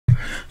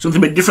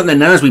Something a bit different then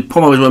now as we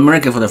pop over to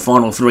America for the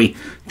final 3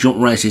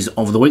 jump races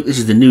of the week. This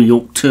is the New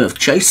York Turf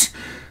Chase,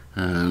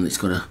 and it's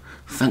got a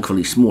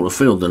thankfully smaller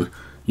field than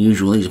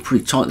usual. These are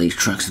pretty tight, these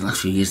tracks. The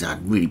last few years they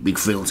had really big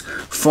fields.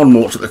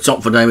 Fondmort at the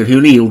top for David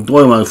Hooley, Il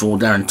Duomo for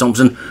Darren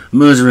Thompson,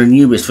 Mercer and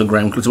Nubis for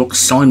Graham Clutterbuck,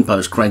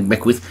 Signpost Craig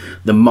Beckwith,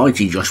 The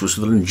Mighty Joshua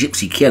Sutherland,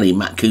 Gypsy Kelly,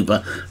 Matt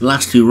Cooper,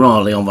 Last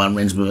Hurrah Leon Van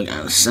Rensburg,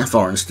 and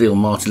Sapphire and Steel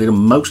Martin Lidham.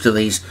 Most of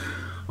these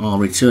are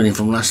returning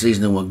from last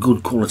season and were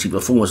good quality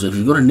performers. So if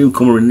you've got a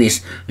newcomer in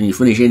this and you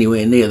finish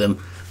anywhere near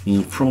them,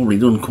 you've probably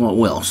done quite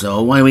well. So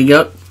away we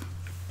go.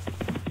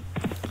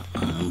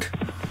 And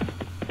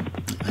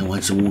they way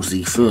towards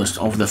the first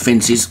of the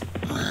fences.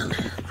 And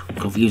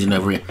confusing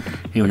over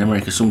here in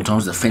America,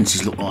 sometimes the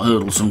fences look like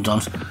hurdles,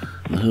 sometimes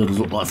the hurdles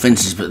look like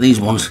fences, but these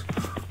ones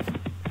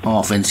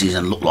are fences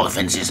and look like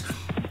fences.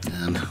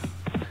 And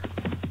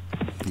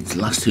it's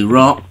Last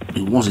Hurrah,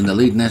 who was in the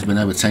lead and has been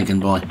overtaken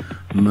by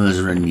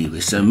Mercer and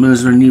Nubis. So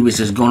Mercer and Nubis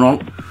has gone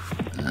on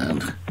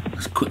and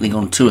has quickly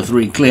gone 2 or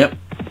 3 clear.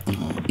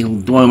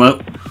 Il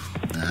Duomo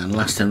and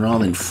Last Hurrah,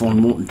 then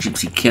Fondmort and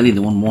Gypsy Kelly,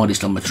 the one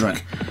widest on the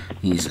track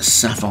is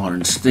Sapphire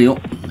and Steel,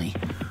 the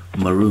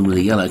maroon with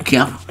the yellow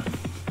cap.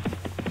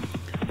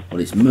 Well,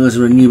 it's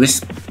Mercer and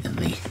Nubis and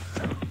the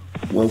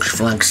Welsh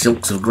flag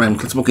silks of Graham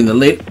Clutterbuck in the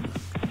lead.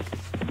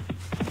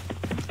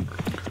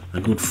 A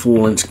good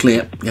 4 lengths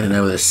clear, getting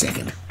over the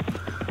second.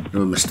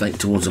 No mistake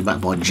towards the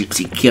back by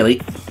Gypsy Kelly.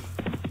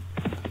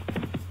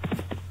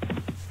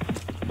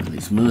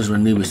 Mercer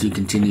and Nubis who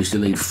continues to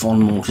lead.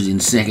 Fondmort is in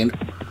second,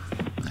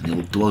 and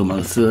Il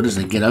Duomo third as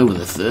they get over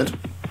the third.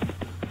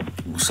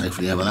 All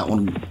safely over that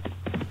one.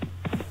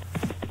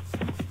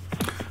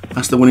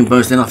 Past the winning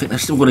post then. I think they're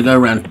still going to go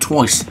around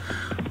twice.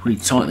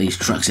 Pretty tight these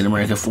tracks in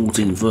America.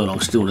 14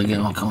 furlongs still to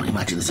go. I can't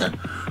imagine there's a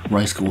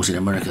race course in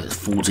America that's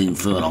 14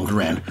 furlongs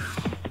around.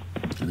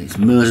 And it's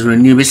Mercer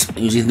and Nubis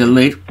who's in the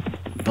lead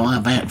by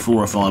about 4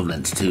 or 5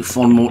 lengths to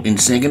Fondmort in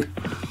second.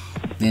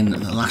 Then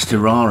the Last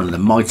Hurrah and the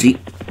Mighty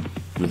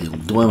with Il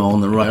Duomo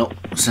on the rail.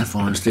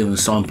 Sapphire and Steel and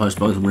Signpost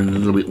both running a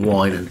little bit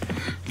wide, and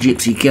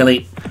Gypsy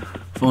Kelly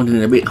finding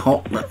it a bit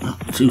hot, but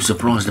not too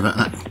surprised about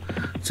that,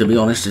 to be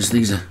honest, as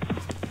these are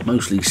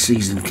mostly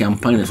seasoned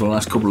campaigners for the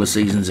last couple of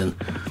seasons, and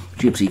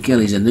Gypsy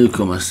Kelly's a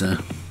newcomer, so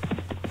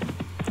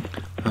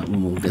that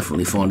one will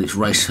definitely find its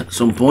race at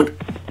some point.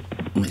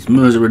 And it's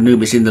Mercer and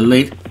Nubis in the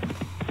lead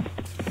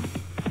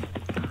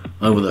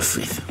over the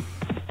 5th.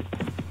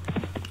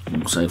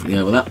 All safely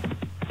over that.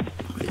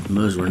 It's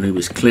Mercer and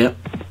Nubis clear.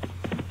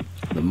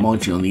 The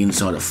Mighty on the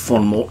inside of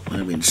Fondmort,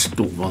 they've been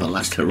stalked by the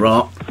Last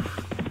Hurrah,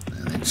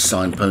 and then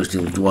Signpost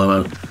Il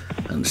Duomo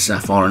and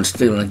Sapphire and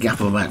Steel, and a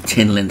gap of about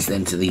 10 lengths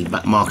then to the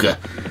back marker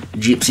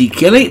Gypsy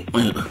Kelly.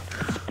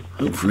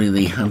 Hopefully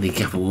the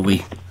handicapper will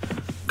be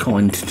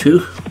kind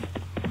to.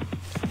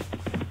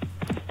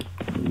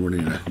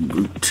 Running a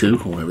Group 2,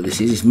 or whatever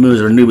this is. It's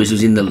Mercer and Nubis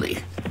who's in the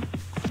lead.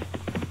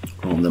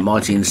 From the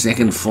Mighty in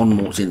second,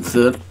 Fondmort's in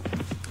third.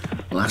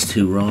 Last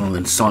Hurrah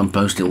and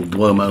Signpost Il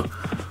Duomo,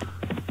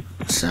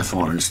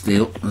 Sapphire and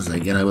Steel as they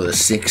get over the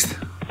 6th.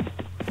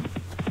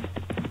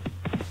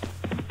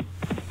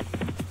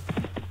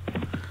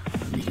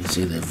 And you can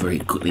see they've very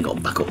quickly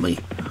got back up the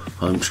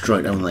home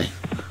straight, haven't they?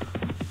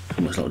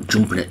 Almost like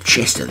jumping at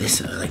Chester this.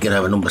 They get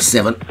over number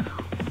 7.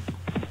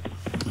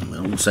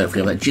 And also if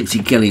you have that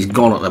Gypsy Kelly's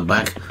gone at the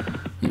back.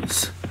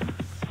 It's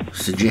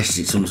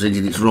suggested some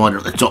suggested it's right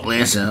at the top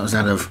there, so that was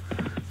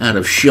out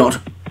of shot.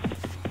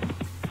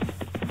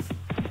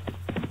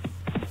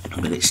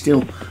 But it's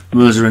still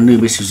Mercer and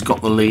Nubis who's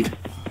got the lead.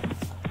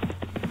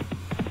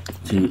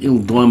 To Il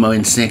Duomo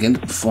in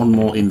second,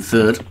 Fondmort in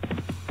third,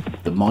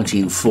 the Mighty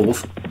in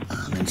fourth,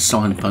 and then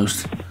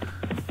Signpost,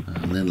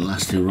 and then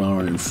Last Hurrah,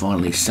 and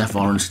finally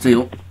Sapphire and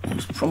Steel.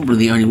 It's probably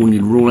the only one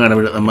you'd rule out of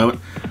it at the moment,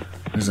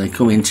 as they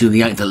come into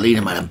the 8th. The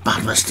leader made a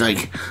bad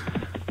mistake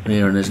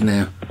there and has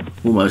now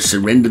almost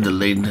surrendered the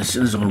lead. And as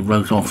soon as I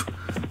wrote off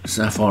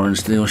Sapphire and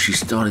Steel, she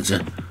started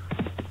to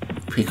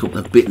pick up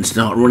the bit and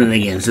start running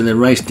again. So they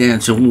race down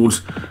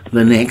towards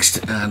the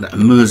next, and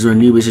Mercer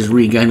and Nubis has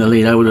regained the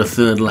lead over the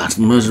third last.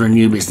 Mercer and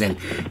Nubis then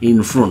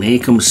in front. Here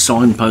comes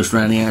Signpost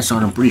round the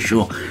outside. I'm pretty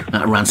sure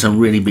that ran some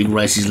really big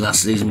races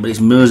last season, but it's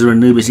Mercer and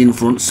Nubis in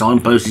front.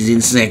 Signpost is in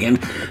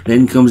second.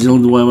 Then comes Il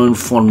Duomo and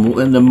Fondmort.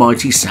 Then the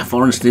Mighty,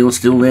 Sapphire and Steel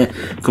still there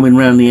coming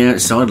round the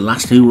outside.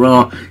 Last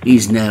Hurrah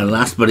is now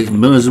last, but it's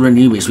Mercer and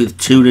Nubis with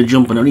 2 to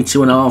jump and only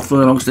 2.5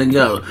 furlongs to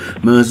go.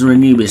 Mercer and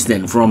Nubis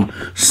then from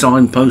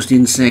Signpost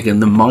in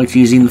second. The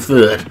Mighty is in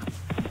third.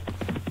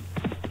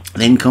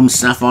 Then comes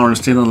Sapphire and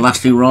Steel and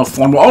Last Hurrah.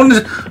 Oh,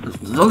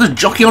 there's a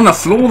jockey on the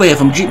floor there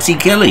from Gypsy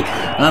Kelly.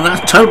 And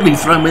that's totally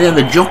thrown me there.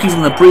 The jockey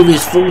from the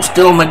previous fall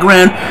still on the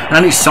ground.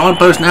 And it's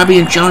Signpost now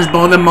being challenged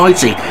by the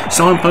Mighty.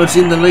 Signpost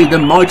in the lead. The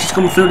Mighty's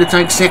come through to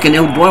take second.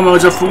 Il Duomo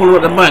is a faller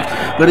at the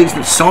back. But it's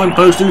the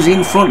Signpost who's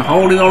in front,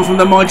 holding on from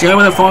the Mighty.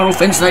 Over the final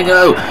fence they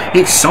go.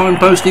 It's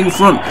Signpost in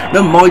front.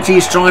 The Mighty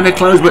is trying to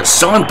close, but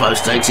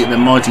Signpost takes it. The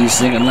Mighty is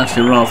second. Last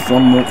Hurrah,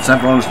 Fondmort,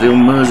 Sapphire and Steel,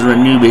 Mercer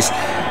and Nubis.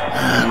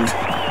 And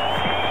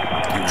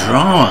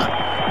drama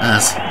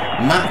as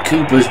Matt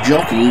Cooper's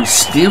jockey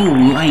still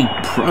lay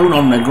prone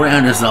on the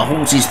ground as the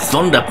horses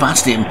thunder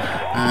past him,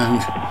 and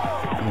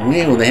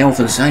where were the health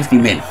and safety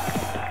men?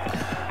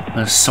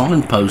 A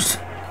signpost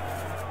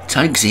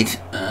takes it,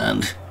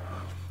 and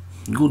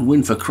good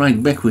win for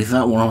Craig Beckwith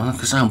that one. Like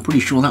I say, I'm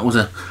pretty sure that was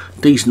a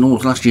decent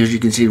horse last year, as you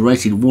can see,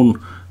 rated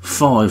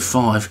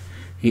 155.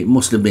 It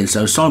must have been.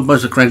 So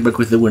signpost for Craig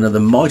Beckwith the winner, the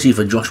Mighty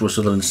for Joshua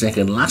Sutherland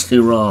second, Last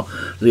Hurrah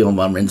Leon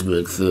van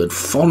Rensburg third,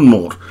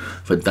 Fondmort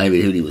for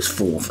David Hooley was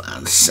fourth,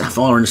 and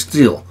Sapphire and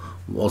Steel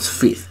was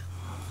fifth.